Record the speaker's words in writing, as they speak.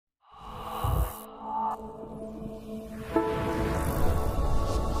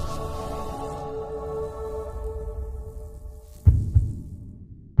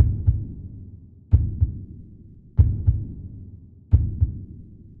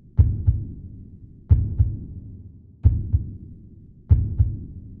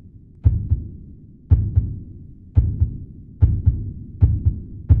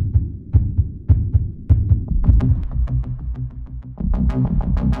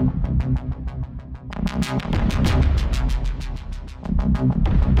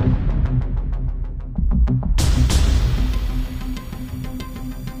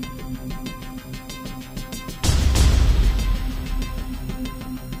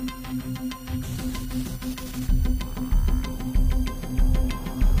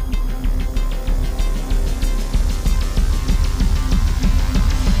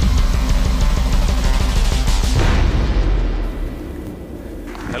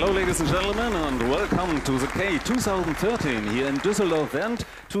Hello ladies and gentlemen, and welcome to the K 2013 here in Düsseldorf and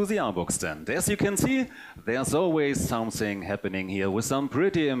to the ARBURG stand. As you can see, there's always something happening here with some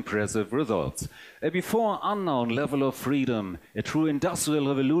pretty impressive results. A before unknown level of freedom, a true industrial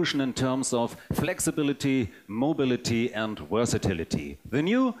revolution in terms of flexibility, mobility and versatility. The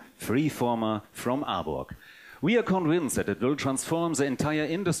new freeformer from ARBURG. We are convinced that it will transform the entire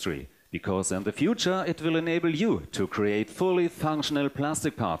industry, because in the future it will enable you to create fully functional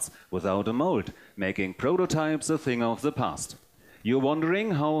plastic parts without a mold, making prototypes a thing of the past. You're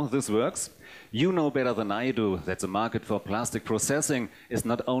wondering how this works? You know better than I do that the market for plastic processing is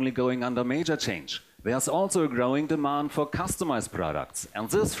not only going under major change. There's also a growing demand for customized products, and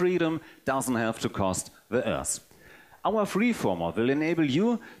this freedom doesn't have to cost the earth. Our freeformer will enable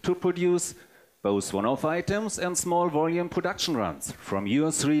you to produce both one-off items and small volume production runs from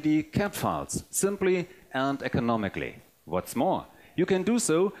your 3D CAD files, simply and economically. What's more, you can do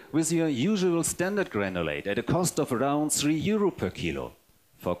so with your usual standard granulate at a cost of around €3 per kilo.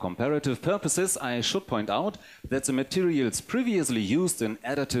 For comparative purposes, I should point out that the materials previously used in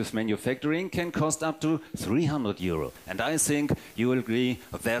additive manufacturing can cost up to €300, and I think you will agree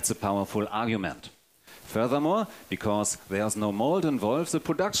that's a powerful argument. Furthermore, because there's no mold involved, the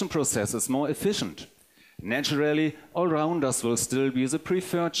production process is more efficient. Naturally, all-rounders will still be the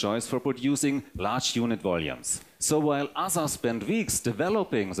preferred choice for producing large unit volumes. So while others spend weeks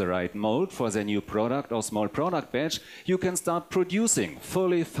developing the right mold for their new product or small product batch, you can start producing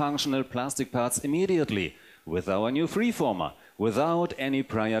fully functional plastic parts immediately with our new freeformer, without any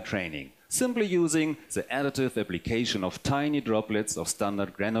prior training, simply using the additive application of tiny droplets of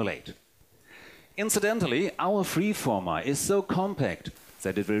standard granulate. Incidentally, our freeformer is so compact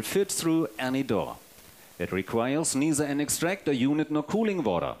that it will fit through any door. It requires neither an extractor unit nor cooling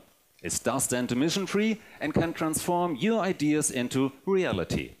water. It's dust and emission free and can transform your ideas into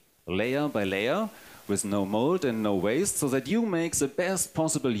reality, layer by layer, with no mold and no waste, so that you make the best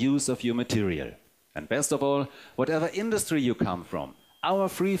possible use of your material. And best of all, whatever industry you come from, our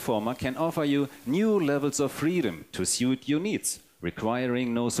freeformer can offer you new levels of freedom to suit your needs,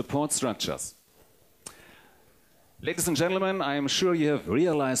 requiring no support structures. Ladies and gentlemen, I am sure you have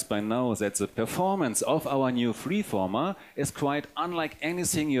realized by now that the performance of our new freeformer is quite unlike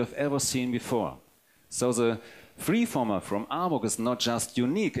anything you have ever seen before. So the freeformer from ARBURG is not just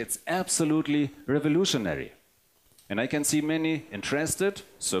unique, it's absolutely revolutionary. And I can see many interested,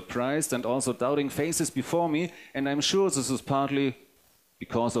 surprised and also doubting faces before me, and I'm sure this is partly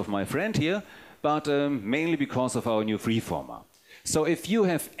because of my friend here, but mainly because of our new freeformer. So if you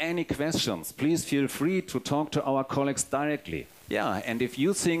have any questions, please feel free to talk to our colleagues directly. Yeah, and if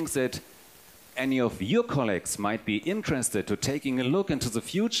you think that any of your colleagues might be interested to taking a look into the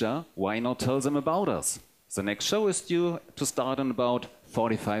future, why not tell them about us? The next show is due to start in about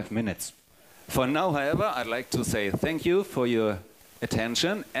 45 minutes. For now, however, I'd like to say thank you for your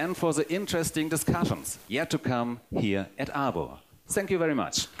attention and for the interesting discussions yet to come here at ARBURG. Thank you very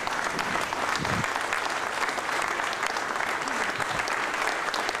much.